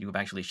than what you've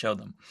actually showed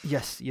them.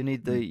 Yes, you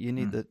need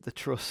the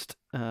trust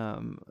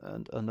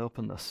and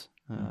openness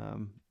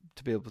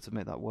to be able to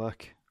make that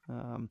work.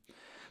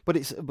 But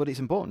it's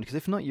important, because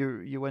if not,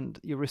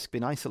 you risk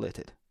being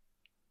isolated.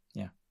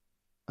 Yeah.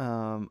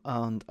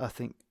 And I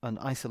think an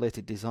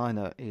isolated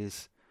designer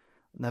is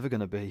never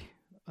going to be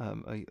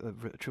a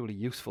truly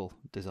useful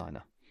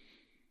designer.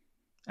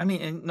 I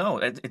mean, no,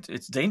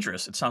 it's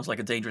dangerous. It sounds like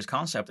a dangerous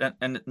concept,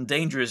 and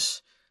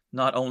dangerous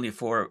not only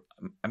for,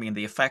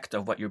 the effect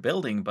of what you're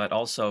building, but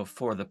also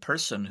for the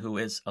person who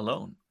is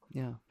alone.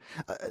 Yeah.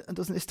 And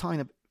doesn't this tie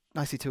in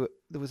nicely to it?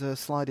 There was a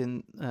slide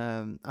in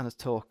Anna's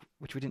talk,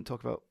 which we didn't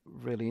talk about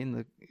really in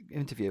the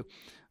interview,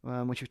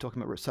 when she was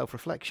talking about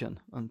self-reflection,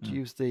 and to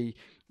use the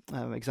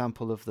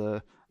example of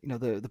the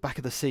back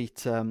of the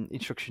seat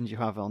instructions you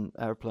have on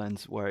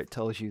airplanes, where it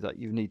tells you that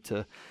you need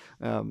to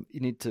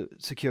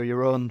secure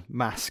your own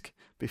mask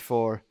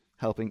before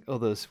helping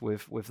others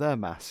with their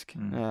mask.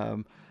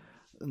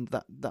 And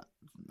that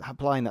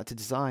applying that to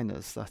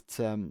designers, that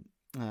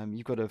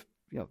you've got to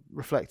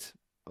reflect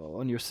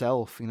on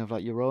yourself,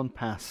 like your own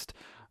past,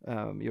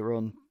 your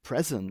own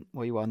present,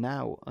 where you are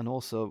now, and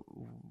also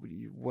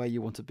where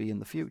you want to be in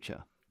the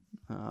future.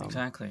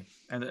 Exactly.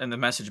 And the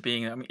message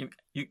being, I mean,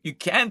 you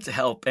can't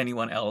help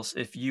anyone else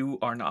if you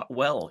are not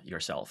well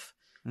yourself.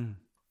 Mm.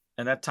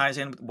 And that ties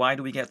in with why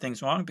do we get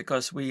things wrong?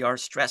 Because we are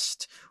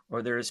stressed,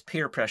 or there is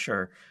peer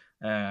pressure,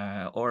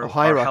 or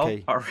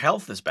hierarchy. Our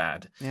health is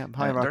bad. Yeah,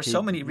 hierarchy. There's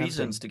so many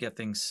reasons to get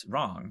things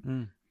wrong.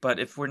 Mm. But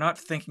if we're not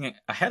thinking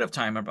ahead of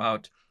time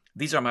about,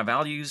 these are my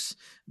values,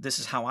 this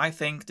is how I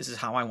think, this is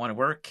how I want to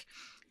work,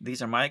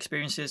 these are my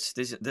experiences,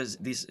 this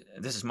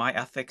is my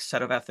ethics,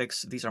 set of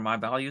ethics, these are my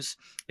values.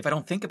 If I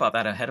don't think about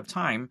that ahead of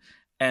time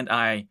and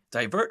I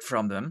divert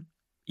from them,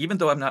 even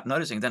though I'm not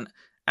noticing, then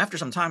after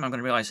some time I'm going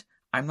to realize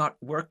I'm not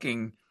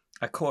working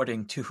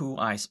according to who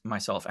I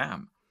myself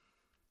am.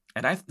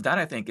 And I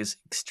think is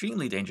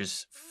extremely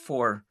dangerous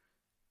for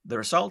the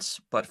results,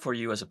 but for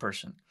you as a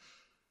person.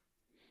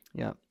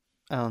 Yeah.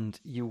 And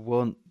you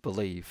won't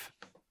believe,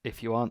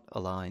 if you aren't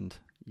aligned,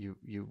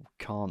 you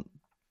can't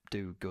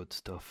do good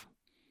stuff.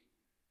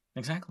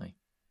 Exactly.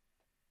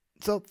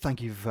 So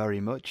thank you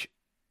very much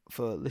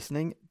for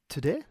listening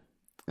today.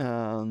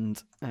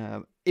 And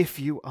if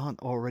you aren't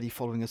already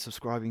following us,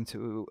 subscribing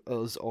to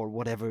us, or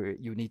whatever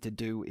you need to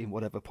do in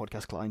whatever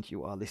podcast client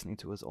you are listening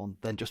to us on,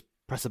 then just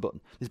press a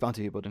button. There's bound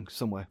to be a button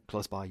somewhere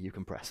close by you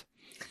can press.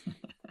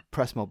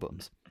 Press more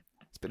buttons.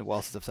 It's been a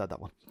while since I've said that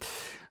one.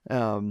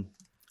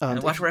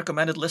 And what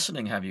recommended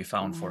listening have you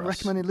found for us?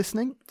 Recommended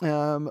listening.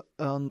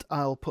 And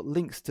I'll put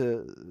links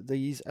to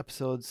these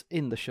episodes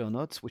in the show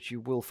notes, which you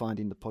will find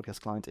in the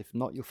podcast client. If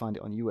not, you'll find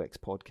it on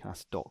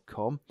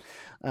uxpodcast.com.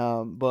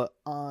 But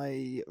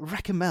I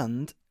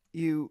recommend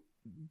you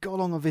go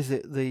along and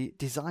visit the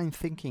design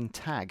thinking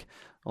tag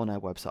on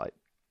our website,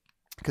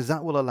 because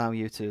that will allow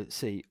you to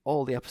see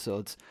all the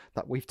episodes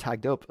that we've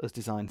tagged up as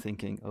design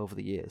thinking over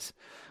the years.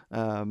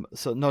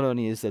 So not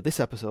only is there this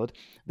episode,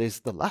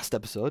 there's the last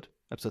episode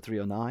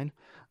 309.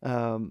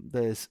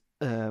 There's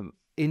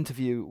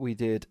interview we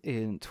did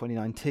in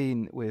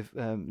 2019 with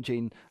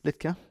Jean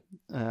Litka,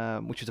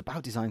 which was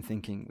about design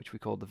thinking, which we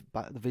called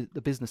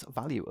the business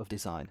value of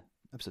design,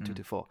 episode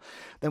 224.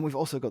 Then we've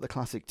also got the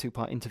classic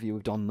 2-part interview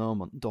with Don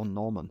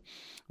Norman,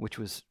 which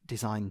was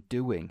design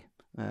doing.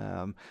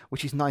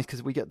 Which is nice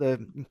because we get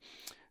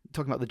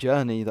talking about the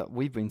journey that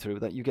we've been through,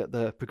 that you get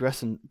the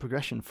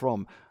progression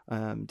from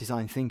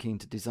design thinking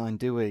to design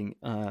doing,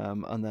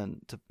 and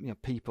then to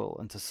people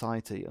and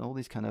society and all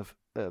these kind of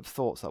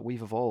thoughts that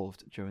we've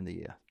evolved during the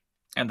year.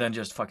 And then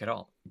just fuck it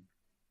all.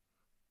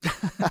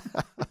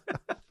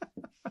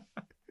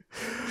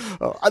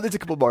 Oh, and there's a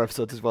couple more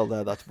episodes as well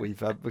there that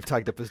we've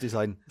tagged up as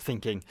design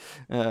thinking,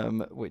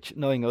 which,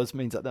 knowing us,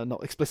 means that they're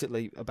not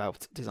explicitly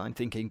about design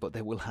thinking, but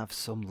they will have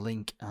some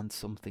link and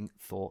something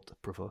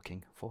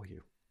thought-provoking for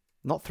you.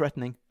 Not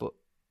threatening, but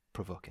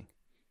provoking.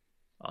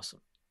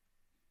 Awesome.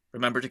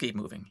 Remember to keep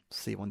moving.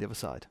 See you on the other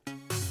side.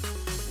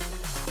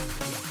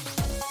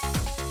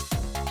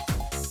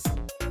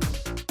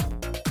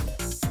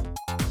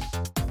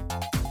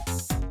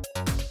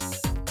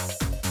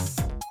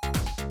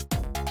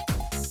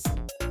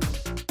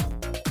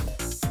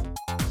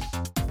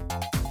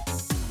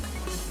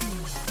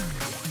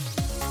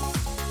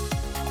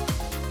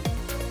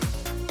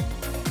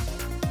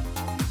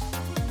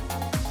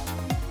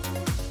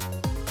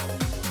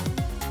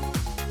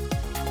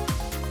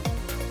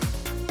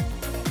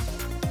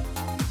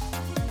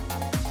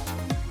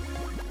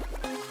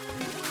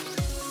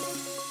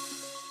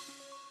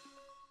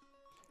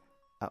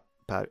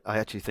 I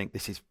actually think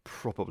this is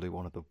probably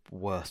one of the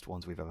worst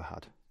ones we've ever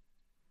had.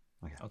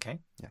 Okay.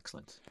 Yeah.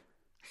 Excellent.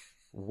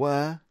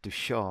 Where do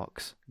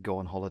sharks go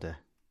on holiday?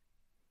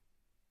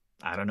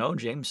 I don't know,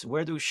 James.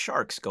 Where do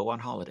sharks go on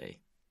holiday?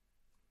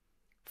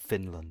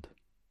 Finland.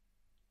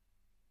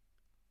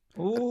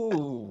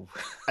 Ooh.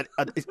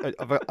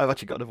 I've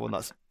actually got another one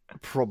that's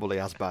probably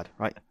as bad,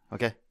 right?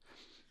 Okay.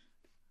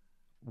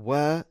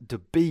 Where do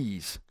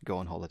bees go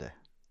on holiday?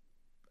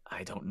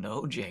 I don't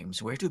know,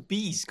 James. Where do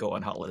bees go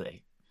on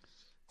holiday?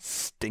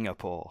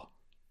 Singapore.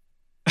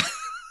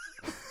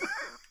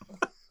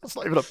 That's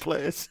not even a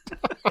place.